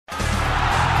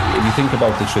you think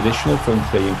about the traditional front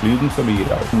three, including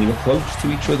Firmino, and they were close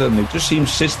to each other, and it just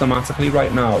seems systematically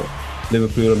right now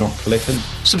Liverpool are not clicking.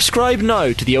 Subscribe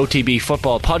now to the OTB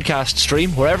Football Podcast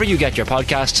stream wherever you get your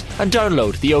podcasts and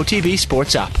download the OTB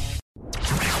Sports app.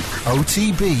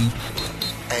 OTB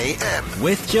AM.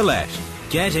 With Gillette.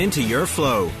 Get into your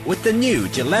flow with the new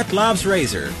Gillette Labs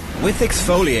Razor with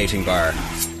exfoliating bar.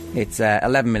 It's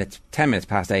 10 minutes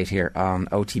past 8 here on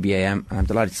OTB AM, and I'm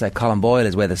delighted to say Colm Boyle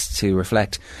is with us to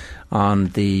reflect on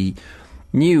the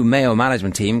new Mayo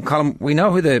management team. Colm, we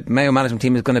know who the Mayo management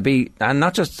team is going to be, and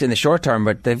not just in the short term,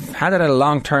 but they've handed out a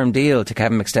long-term deal to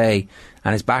Kevin McStay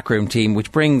and his backroom team,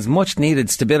 which brings much needed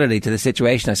stability to the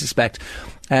situation, I suspect.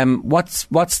 What's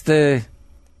the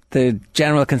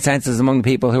general consensus among the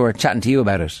people who are chatting to you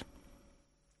about it?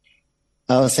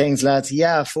 Thanks, lads.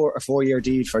 Yeah, for a 4-year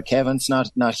deal for Kevin. It's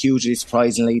not hugely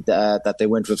surprisingly that they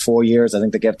went with 4 years. I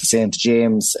think they gave the same to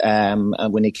James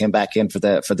when he came back in for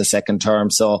the second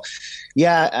term. So,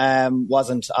 yeah,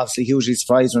 wasn't obviously hugely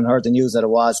surprised when I heard the news that it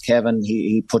was Kevin.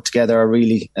 He put together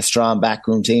a strong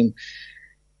backroom team.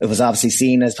 It was obviously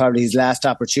seen as probably his last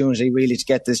opportunity really to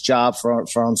get this job for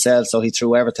himself. So he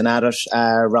threw everything at it,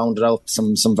 rounded out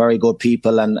some very good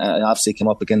people, and obviously came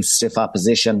up against stiff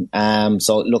opposition.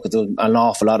 So look, there's an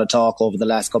awful lot of talk over the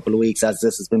last couple of weeks as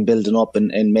this has been building up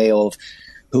in Mayo of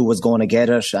who was going to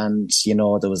get it. And,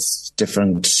 there was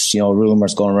different,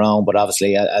 rumours going around. But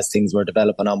obviously as things were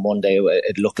developing on Monday,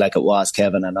 it looked like it was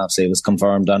Kevin, and obviously it was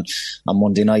confirmed on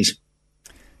Monday night.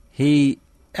 He,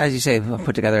 as you say,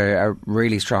 put together a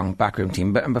really strong backroom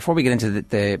team. But before we get into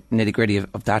the nitty-gritty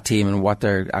of that team and what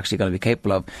they're actually going to be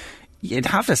capable of, you'd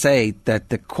have to say that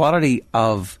the quality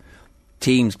of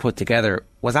teams put together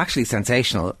was actually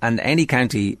sensational. And any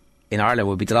county in Ireland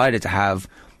would be delighted to have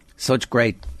such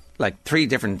great, like 3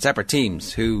 different separate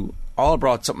teams who all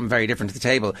brought something very different to the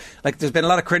table. Like, there's been a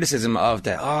lot of criticism of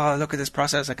look at this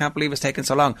process, I can't believe it's taken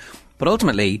so long. But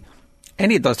ultimately,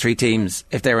 any of those 3 teams,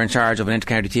 if they were in charge of an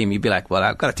inter-county team, you'd be like, well,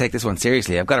 I've got to take this one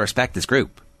seriously. I've got to respect this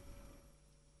group.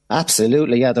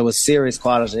 Absolutely, yeah. There was serious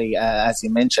quality, as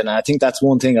you mentioned. I think that's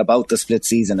one thing about the split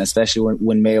season, especially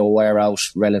when Mayo were out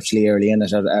relatively early in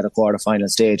it at a quarter-final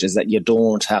stage, is that you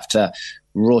don't have to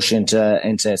rush into.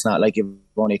 It's not like you've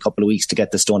only a couple of weeks to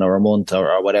get this done, or a month,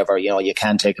 or whatever. You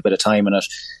can take a bit of time in it.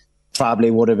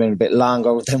 Probably would have been a bit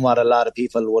longer than what a lot of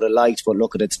people would have liked, but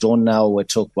look, it's done now. It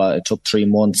took 3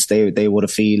 months. They would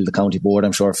have feel, the county board,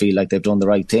 I'm sure, feel like they've done the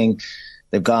right thing.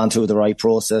 They've gone through the right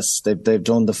process. They've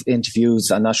done the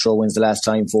interviews. I'm not sure when's the last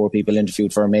time 4 people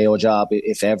interviewed for a Mayo job,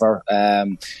 if ever.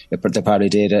 They probably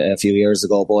did a few years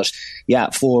ago. But yeah,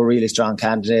 4 really strong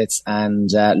candidates. And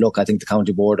look, I think the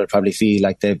county board would probably feel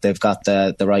like they've got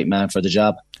the right man for the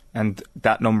job. And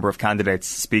that number of candidates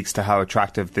speaks to how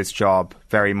attractive this job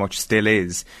very much still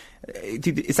is.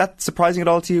 Is that surprising at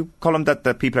all to you, Colm,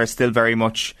 that people are still very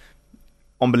much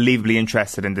unbelievably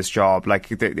interested in this job?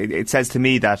 Like, it says to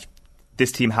me that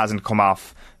this team hasn't come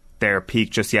off their peak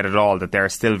just yet at all, that they're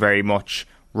still very much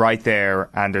right there,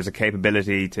 and there's a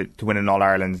capability to win an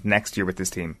All-Ireland next year with this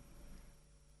team.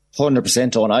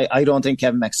 100% on. I don't think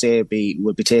Kevin McStay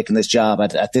would be taking this job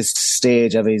at this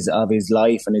stage of his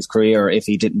life and his career if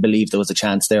he didn't believe there was a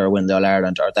chance there to win the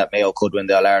All-Ireland, or that Mayo could win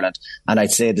the All-Ireland. And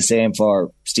I'd say the same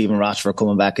for Stephen Rochford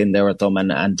coming back in there with them,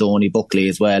 and Donny Buckley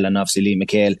as well, and obviously Lee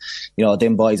McHale.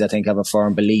 Them boys I think have a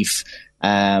firm belief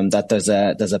that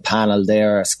there's a panel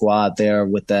there, a squad there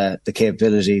with the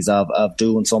capabilities of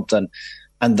doing something.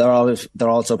 And they're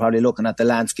also probably looking at the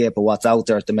landscape of what's out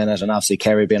there at the minute, and obviously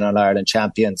Kerry being All Ireland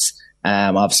champions,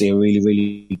 obviously a really,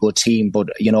 really good team. But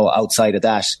outside of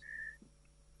that,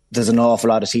 there's an awful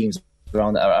lot of teams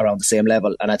around the same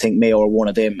level, and I think Mayo are one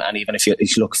of them. And even if you're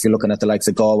looking at the likes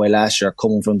of Galway last year,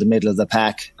 coming from the middle of the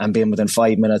pack and being within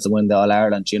 5 minutes of winning the All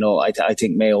Ireland, I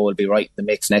think Mayo will be right in the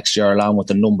mix next year, along with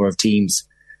a number of teams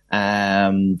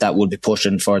that will be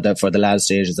pushing for the last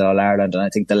stages of All Ireland. And I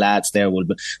think the lads there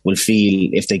will feel,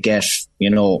 if they get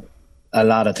a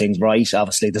lot of things right,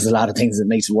 obviously there's a lot of things that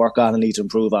need to work on and need to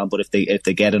improve on, but if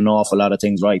they get an awful lot of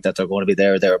things right, that they're going to be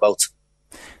there or thereabouts.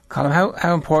 Colm,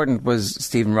 how important was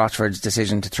Stephen Rochford's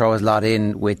decision to throw his lot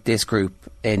in with this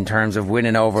group in terms of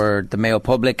winning over the Mayo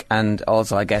public, and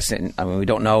also, I guess, we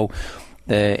don't know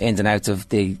the ins and outs of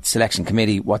the selection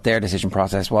committee, what their decision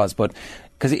process was, but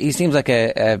because he seems like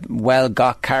a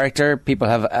well-got character. People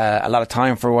have a lot of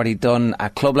time for what he'd done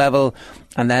at club level,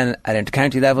 and then at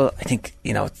inter-county level. I think,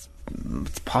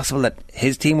 it's possible that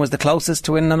his team was the closest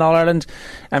to winning an All-Ireland,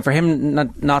 and for him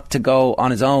not to go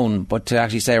on his own, but to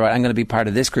actually say, right, I'm going to be part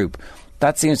of this group,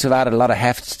 that seems to have added a lot of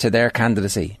heft to their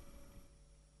candidacy.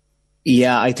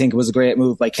 Yeah, I think it was a great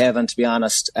move by Kevin, to be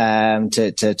honest,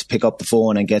 to pick up the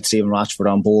phone and get Stephen Rochford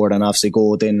on board, and obviously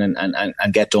go in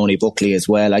and get Donny Buckley as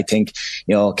well. I think,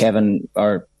 Kevin,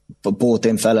 or both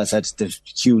them fellas, had the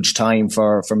huge time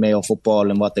for Mayo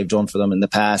football and what they've done for them in the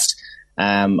past.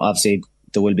 Obviously,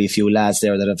 there will be a few lads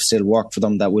there that have still worked for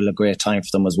them that will have a great time for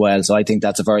them as well. So I think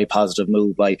that's a very positive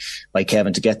move by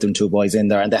Kevin to get them two boys in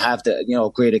there, and they have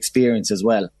the great experience as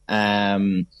well.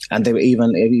 And they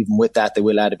even with that, they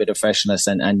will add a bit of freshness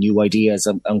and new ideas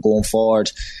and going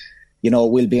forward.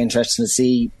 We'll be interested to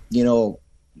see. The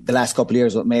last couple of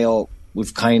years with Mayo,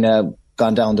 we've kind of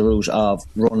gone down the route of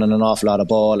running an awful lot of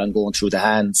ball and going through the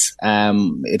hands.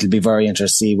 It'll be very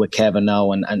interesting to see with Kevin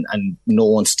now and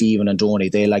knowing Stephen and Donny,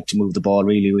 they like to move the ball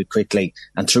really, really quickly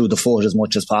and through the foot as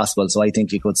much as possible. So I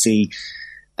think you could see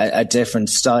a different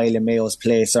style in Mayo's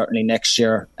play certainly next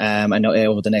year, and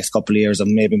over the next couple of years, of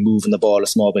maybe moving the ball a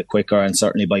small bit quicker and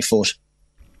certainly by foot.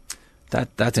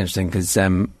 That's interesting, because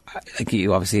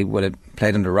you obviously would have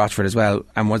played under Rochford as well.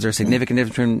 And was there a significant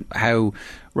difference between how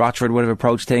Rochford would have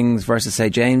approached things versus, say,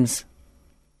 James?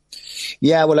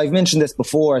 Yeah, well, I've mentioned this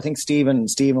before. I think Stephen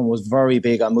was very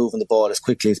big on moving the ball as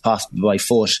quickly as possible by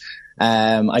foot.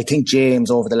 I think James,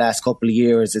 over the last couple of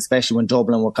years, especially when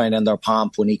Dublin were kind of in their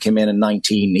pomp when he came in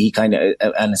 19, he kind of,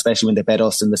 and especially when they bet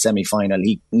us in the semi-final,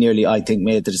 he nearly, I think,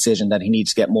 made the decision that he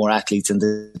needs to get more athletes in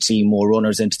the team, more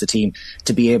runners into the team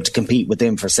to be able to compete with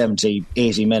them for 70,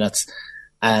 80 minutes.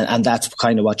 And that's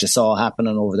kind of what you saw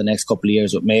happening over the next couple of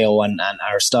years with Mayo, and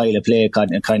our style of play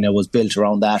kind of was built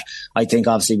around that. I think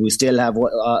obviously we still have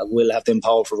we'll have them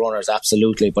powerful runners,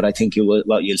 absolutely, but I think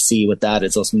what you'll see with that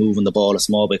is us moving the ball a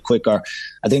small bit quicker.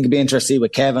 I think it'd be interesting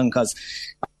with Kevin, because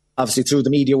obviously through the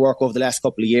media work over the last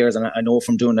couple of years, and I know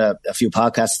from doing a few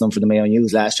podcasts with him for the Mayo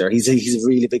News last year, he's a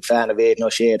really big fan of Aidan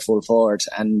O'Shea at full forward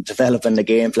and developing the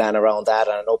game plan around that.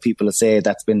 And I know people have said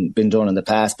that's been done in the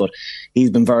past, but he's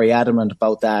been very adamant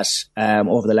about that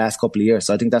over the last couple of years.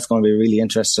 So I think that's going to be a really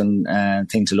interesting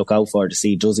thing to look out for, to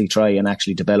see, does he try and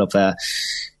actually develop a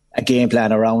game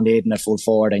plan around Aidan at full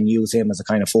forward and use him as a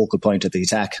kind of focal point at the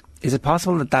attack. Is it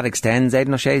possible that extends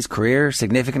Aidan O'Shea's career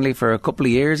significantly for a couple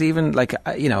of years even? Like,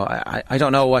 I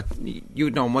don't know what...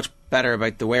 You'd know much better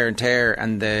about the wear and tear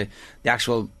and the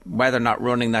actual whether or not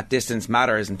running that distance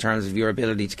matters in terms of your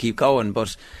ability to keep going,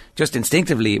 but just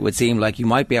instinctively it would seem like you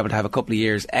might be able to have a couple of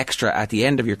years extra at the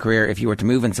end of your career if you were to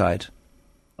move inside.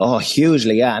 Oh,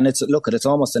 hugely, yeah. And it's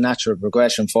almost a natural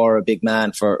progression for a big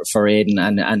man for Aidan,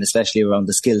 and especially around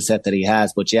the skill set that he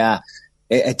has. But yeah,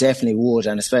 it definitely would.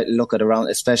 And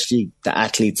especially the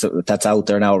athletes that's out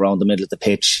there now around the middle of the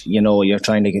pitch. You're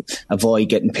trying to avoid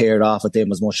getting paired off with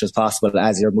them as much as possible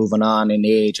as you're moving on in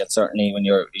age, and certainly when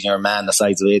you're a man the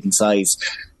size of Aidan's size.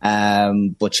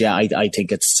 But yeah, I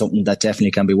think it's something that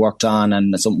definitely can be worked on,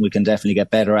 and something we can definitely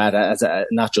get better at,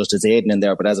 not just as Aidan in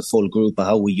there, but as a full group of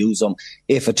how we use them.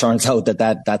 If it turns out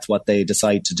that's what they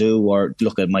decide to do, or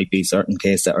look, it might be certain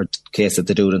case that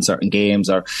they do it in certain games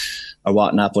or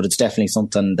whatnot. But it's definitely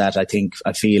something that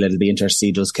I feel it'll be interesting to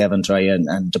see, does Kevin try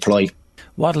and deploy.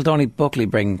 What will Donny Buckley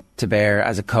bring to bear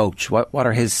as a coach? What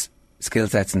are his skill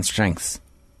sets and strengths?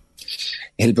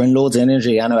 He'll bring loads of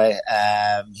energy anyway.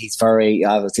 He's very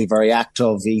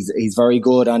active. He's very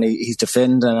good, and he's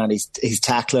defending, and he's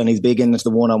tackling. He's big into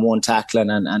the one-on-one tackling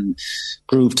and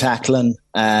group tackling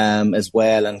as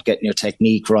well, and getting your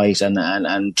technique right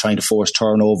and trying to force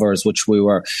turnovers, which we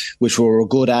were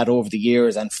good at over the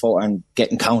years, and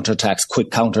getting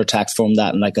quick counterattacks from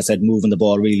that. And like I said, moving the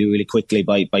ball really, really quickly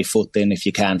by foot then if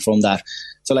you can from that.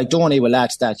 So like Donny will add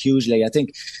to that hugely. I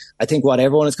think what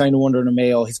everyone is kind of wondering in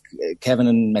Mayo, Kevin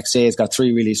and McStay has got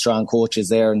three really strong coaches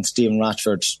there, and Stephen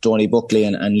Rochford, Donny Buckley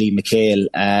and Lee McHale,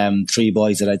 three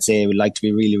boys that I'd say would like to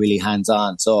be really, really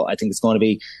hands-on. So I think it's going to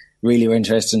be really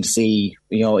interesting to see,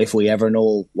 if we ever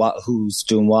know who's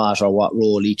doing what or what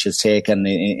role each is taken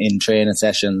in training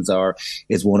sessions, or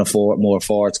is one more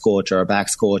forwards coach or a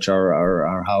backs coach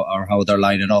or how they're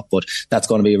lining up. But that's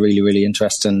going to be really, really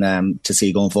interesting to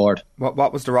see going forward.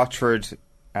 What was the Rochford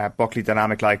Buckley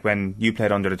dynamic like when you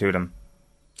played under the two of them?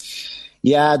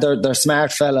 Yeah, they're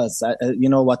smart fellas.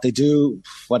 What they do,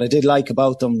 what I did like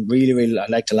about them, really, really, I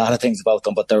liked a lot of things about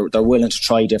them, but they're willing to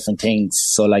try different things.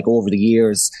 So like over the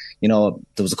years, there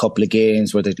was a couple of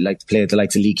games where they played the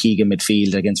likes of Lee Keegan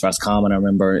midfield against Roscommon, I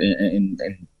remember, in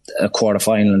a quarter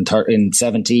final in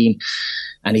 17.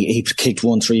 And he kicked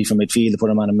 1-3 from midfield to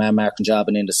put him on a man marking job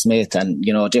and into Smith, and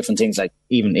different things, like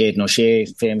even Aidan O'Shea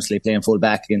famously playing full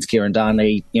back against Kieran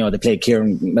Donnelly. They played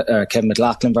Kevin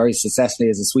McLaughlin very successfully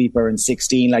as a sweeper in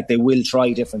 16. Like, they will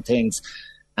try different things.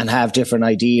 and have different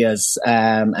ideas,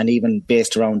 and even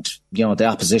based around, you know, the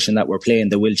opposition that we're playing,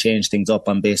 they will change things up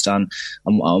based on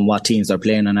what teams they're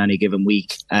playing on any given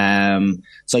week.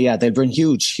 So yeah, they'll bring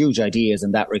huge ideas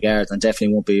in that regard, and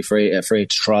definitely won't be afraid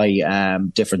to try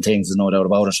different things. There's no doubt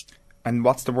about it. And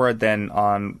what's the word then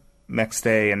on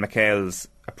McStay and McHale's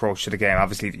approach to the game?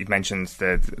 Obviously, you've mentioned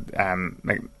that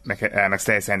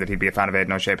McStay saying that he'd be a fan of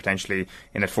Aidan O'Shea potentially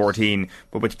in at 14,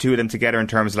 but with the two of them together in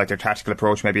terms of like their tactical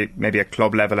approach, maybe at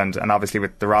club level, and obviously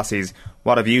with the Rossies,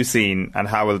 what have you seen, and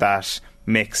how will that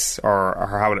mix, or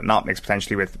how will it not mix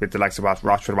potentially with the likes of what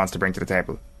Rochford wants to bring to the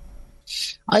table?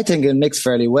 I think it mixed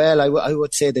fairly well. I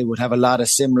would say they would have a lot of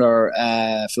similar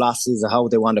philosophies of how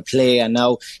they want to play. And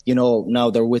now, you know, now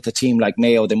they're with a team like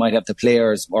Mayo, they might have the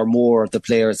players, or more of the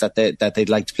players that they'd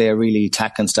like to play a really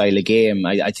attacking style of game.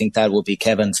 I think that would be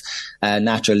Kevin's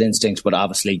natural instinct. But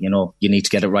obviously, you know, you need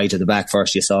to get it right at the back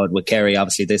first. You saw it with Kerry,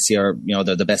 obviously this year. You know,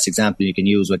 they're the best example you can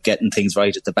use with getting things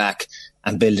right at the back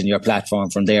and building your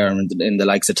platform from there, and in the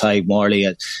likes of Ty Morley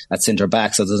at centre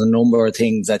back. So there's a number of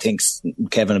things I think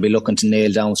Kevin will be looking to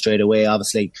nail down straight away.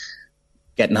 Obviously,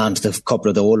 getting on to the couple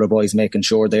of the older boys, making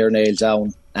sure they're nailed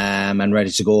down and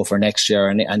ready to go for next year.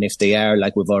 And if they are,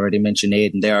 like we've already mentioned,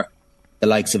 Aidan there, the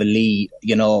likes of a Lee,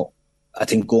 you know, I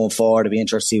think going forward it'll be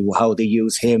interesting to see how they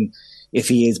use him if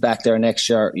he is back there next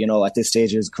year. You know, at this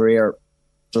stage of his career,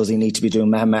 does he need to be doing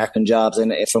man-marking jobs?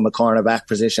 And from a cornerback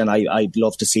position, I'd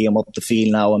love to see him up the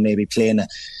field now and maybe playing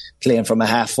from a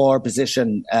half-forward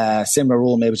position. Similar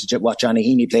role maybe to what Johnny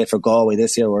Heaney played for Galway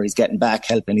this year, where he's getting back,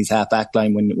 helping his half-back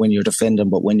line when you're defending,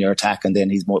 but when you're attacking, then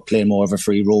he's playing more of a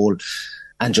free role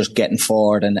and just getting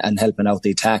forward and helping out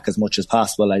the attack as much as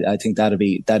possible. I think that'd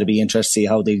be interesting to see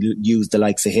how they use the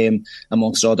likes of him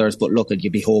amongst others. But look,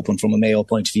 you'd be hoping from a Mayo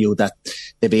point of view that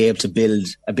they'd be able to build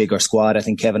a bigger squad. I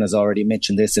think Kevin has already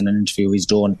mentioned this in an interview he's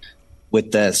done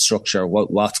with the structure,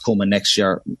 what's coming next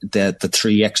year, the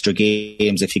 3 extra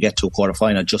games if you get to a quarter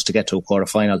final. Just to get to a quarter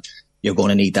final, you're going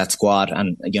to need that squad.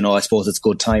 And, you know, I suppose it's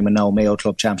good time, and now Mayo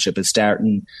Club Championship is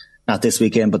starting, not this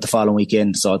weekend, but the following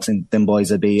weekend. So I think them boys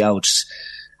will be out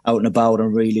and about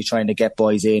and really trying to get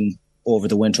boys in over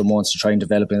the winter months to try and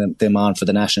develop them on for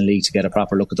the National League to get a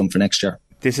proper look at them for next year.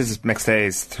 This is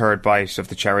McStay's third bite of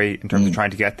the cherry in terms of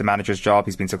trying to get the manager's job.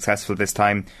 He's been successful this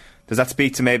time. Does that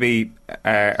speak to maybe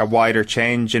a wider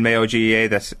change in Mayo GAA,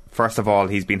 that first of all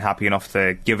he's been happy enough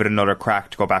to give it another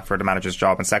crack to go back for the manager's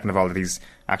job, and second of all that he's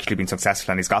actually been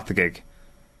successful and he's got the gig?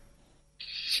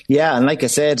 Yeah, and like I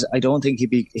said, I don't think he'd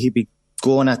be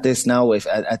going at this now if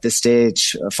at this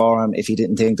stage for him if he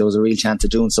didn't think there was a real chance of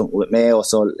doing something with Mayo.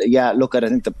 So yeah, look, I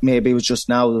think that maybe it was just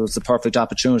now it was the perfect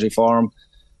opportunity for him,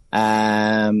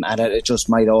 and it just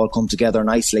might all come together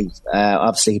nicely.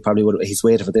 Obviously, he's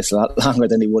waited for this a lot longer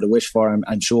than he would have wished for him,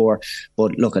 I'm sure.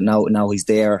 But look, now he's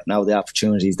there. Now the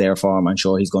opportunity is there for him. I'm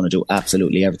sure he's going to do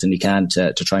absolutely everything he can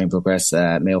to try and progress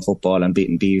Mayo football and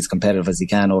be as competitive as he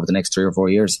can over the next 3 or 4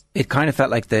 years. It kind of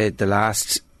felt like the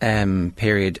last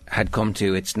period had come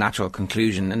to its natural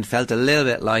conclusion, and felt a little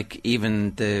bit like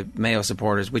even the Mayo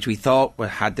supporters, which we thought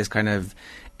had this kind of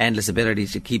endless ability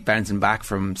to keep bouncing back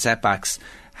from setbacks,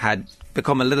 had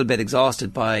become a little bit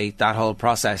exhausted by that whole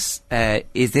process.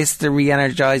 Is this the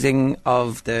re-energising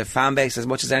of the fan base as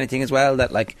much as anything as well?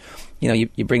 That, like, you know,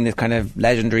 you bring this kind of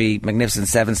legendary Magnificent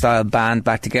Seven style band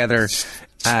back together,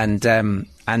 and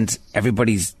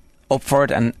everybody's up for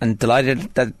it and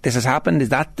delighted that this has happened. Is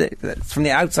that from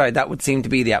the outside, that would seem to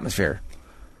be the atmosphere?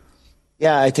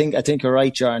 Yeah, I think you're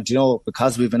right, John. You know,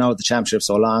 because we've been out of the championship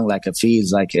so long, it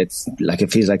feels like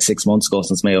 6 months ago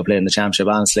since Mayo played in the championship,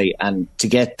 honestly. And to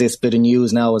get this bit of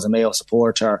news now as a Mayo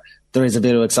supporter, there is a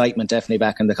bit of excitement definitely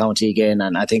back in the county again.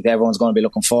 And I think everyone's going to be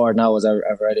looking forward now, as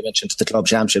I've already mentioned, to the club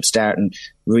championship starting,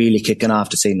 really kicking off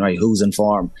to seeing right who's in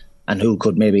form and who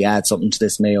could maybe add something to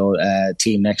this Mayo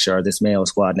team next year, or this Mayo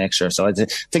squad next year. So I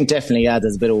think definitely,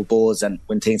 there's a bit of a buzz, and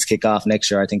when things kick off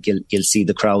next year, I think you'll see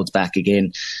the crowds back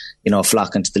again, you know,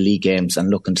 flocking to the league games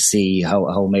and looking to see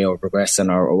how Mayo are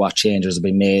progressing, or what changes have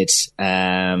been made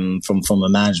from a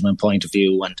management point of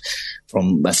view and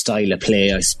from a style of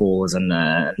play, I suppose, and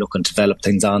looking to develop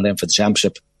things on them for the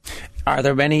championship. Are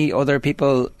there many other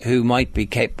people who might be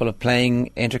capable of playing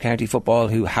inter-county football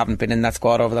who haven't been in that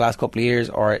squad over the last couple of years,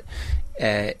 or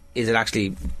is it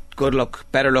actually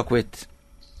better luck with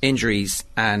injuries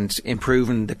and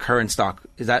improving the current stock?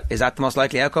 Is that the most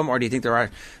likely outcome, or do you think there are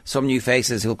some new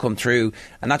faces who'll come through,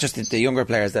 and not just the younger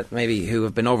players that maybe who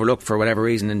have been overlooked for whatever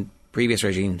reason in previous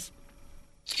regimes?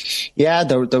 Yeah,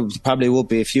 there probably would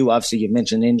be a few. Obviously, you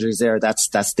mentioned injuries there. That's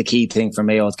the key thing for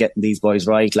Mayo, is getting these boys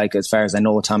right. Like, as far as I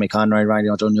know, Tommy Conroy, Ryan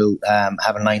O'Donoghue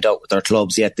haven't lined up with their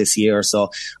clubs yet this year. So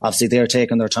obviously they're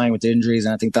taking their time with the injuries,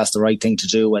 and I think that's the right thing to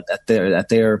do at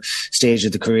their stage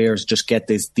of the careers. Just get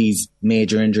these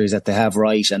major injuries that they have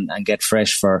right, and get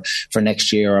fresh for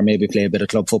next year, or maybe play a bit of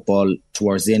club football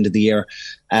towards the end of the year.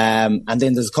 And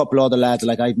then there's a couple other lads,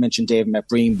 like I've mentioned David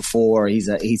McBreen before. He's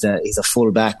a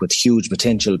full back with huge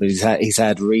potential, but he's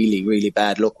had really, really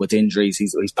bad luck with injuries.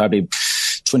 He's probably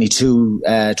 22,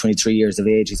 23 years of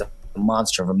age. He's a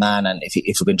monster of a man, and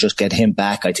if we can just get him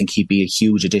back, I think he'd be a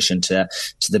huge addition to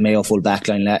the Mayo full back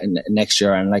line next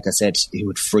year. And like I said, he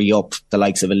would free up the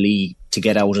likes of a Lee to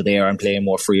get out of there and play a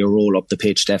more freer role up the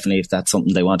pitch, definitely, if that's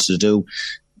something they wanted to do.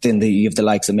 Then you have the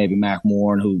likes of maybe Mark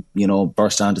Moran, who,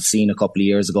 burst onto the scene a couple of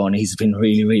years ago, and he's been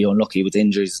really, really unlucky with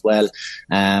injuries as well.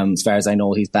 As far as I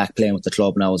know, he's back playing with the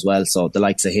club now as well. So the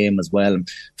likes of him as well.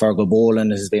 Fergal Boland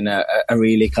has been a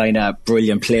really kind of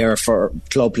brilliant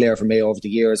club player for Mayo over the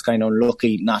years. Kind of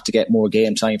unlucky not to get more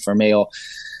game time for Mayo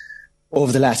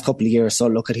over the last couple of years.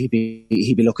 So he'd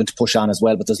be looking to push on as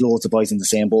well. But there's loads of boys in the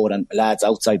same boat, and lads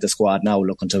outside the squad now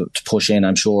looking to push in.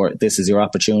 I'm sure this is your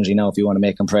opportunity now if you want to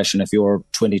make impression. If you're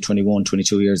 20, 21,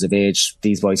 22 years of age,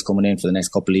 these boys coming in for the next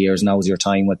couple of years, now is your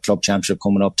time with Club Championship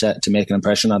coming up to make an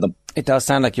impression on them. It does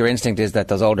sound like your instinct is that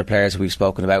those older players we've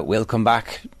spoken about will come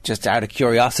back just out of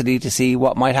curiosity to see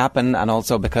what might happen, and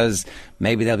also because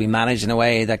maybe they'll be managed in a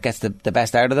way that gets the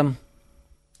best out of them.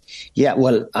 Yeah,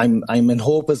 well, I'm in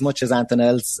hope as much as anything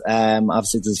else.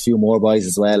 Obviously, there's a few more boys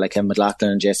as well, like Kevin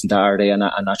McLaughlin and Jason Doherty, and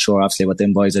I'm not sure obviously what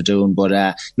them boys are doing.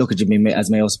 But look at you, as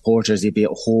Mayo supporters, you'd be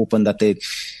hoping that the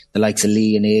likes of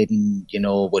Lee and Aidan,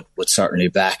 would certainly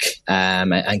back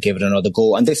and give it another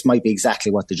go. And this might be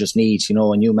exactly what they just need, a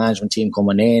new management team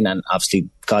coming in, and obviously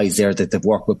guys there that they've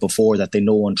worked with before that they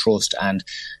know and trust, and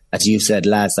as you said,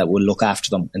 lads that will look after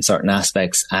them in certain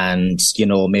aspects, and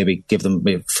maybe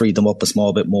free them up a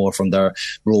small bit more from their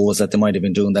roles that they might have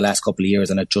been doing the last couple of years,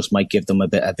 and it just might give them a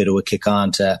bit of a kick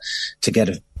on to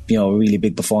get really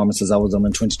big performances out of them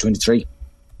in 2023.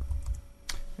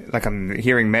 Like, I'm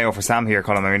hearing Mayo for Sam here,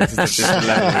 Colm. I mean, this is the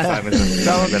level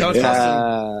of Don't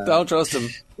Don't trust him.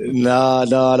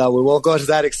 No, we won't go to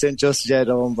that extent just yet,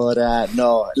 but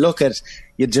no, look at.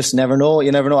 You just never know.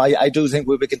 You never know. I do think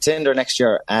we'll be contender next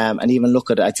year. And even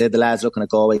I'd say the lads looking at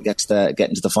Galway getting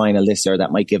to the final this year,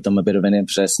 that might give them a bit of an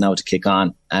impetus now to kick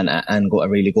on and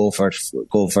really go for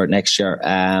it next year.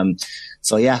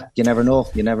 So yeah, you never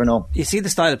know. You see the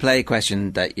style of play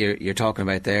question that you're talking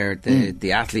about there,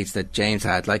 the athletes that James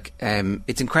had. Like,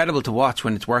 it's incredible to watch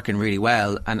when it's working really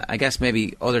well. And I guess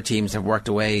maybe other teams have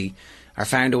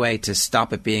found a way to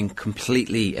stop it being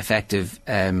completely effective,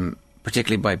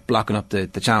 particularly by blocking up the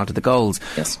channel to the goals.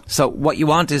 Yes. So what you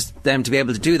want is them to be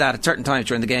able to do that at certain times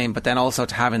during the game, but then also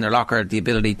to have in their locker the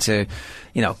ability to,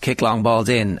 kick long balls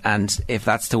in, and if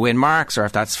that's to win marks or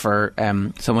if that's for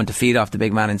someone to feed off the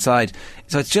big man inside.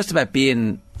 So it's just about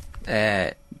being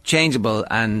changeable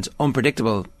and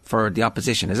unpredictable for the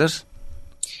opposition, is it?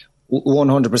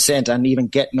 100%, and even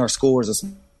getting our scores a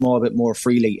small bit more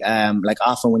freely. Like,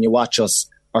 often when you watch us,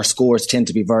 our scores tend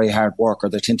to be very hard work, or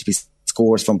they tend to be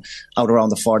scores from out around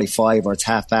the 45, or it's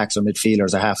half backs or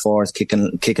midfielders or half forwards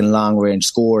kicking long range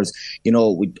scores.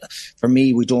 For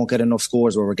me, we don't get enough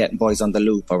scores where we're getting boys on the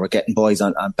loop, or we're getting boys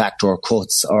on backdoor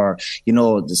cuts, or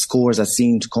the scores that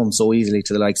seem to come so easily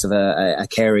to the likes of a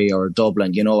Kerry or a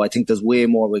Dublin. I think there's way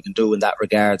more we can do in that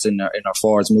regards in our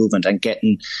forwards movement and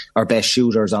getting our best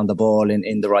shooters on the ball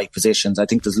in the right positions. I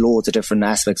think there's loads of different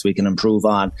aspects we can improve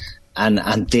on.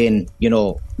 And then,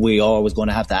 we always going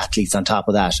to have the athletes on top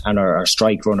of that, and our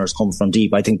strike runners come from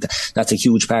deep. I think that's a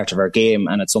huge part of our game,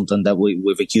 and it's something that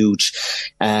we've a huge,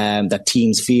 that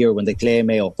teams fear when they play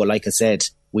Mayo. But like I said,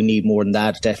 we need more than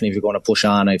that, definitely, if you're going to push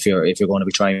on, if you're going to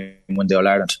be trying to win the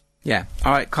All-Ireland. Yeah.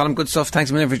 All right, Colm, good stuff.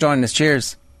 Thanks a million for joining us.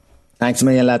 Cheers. Thanks a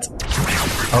million, lads.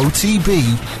 OTB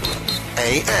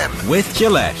AM with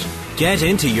Gillette. Get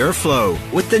into your flow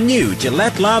with the new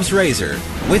Gillette Labs Razor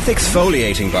with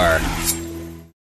exfoliating bar.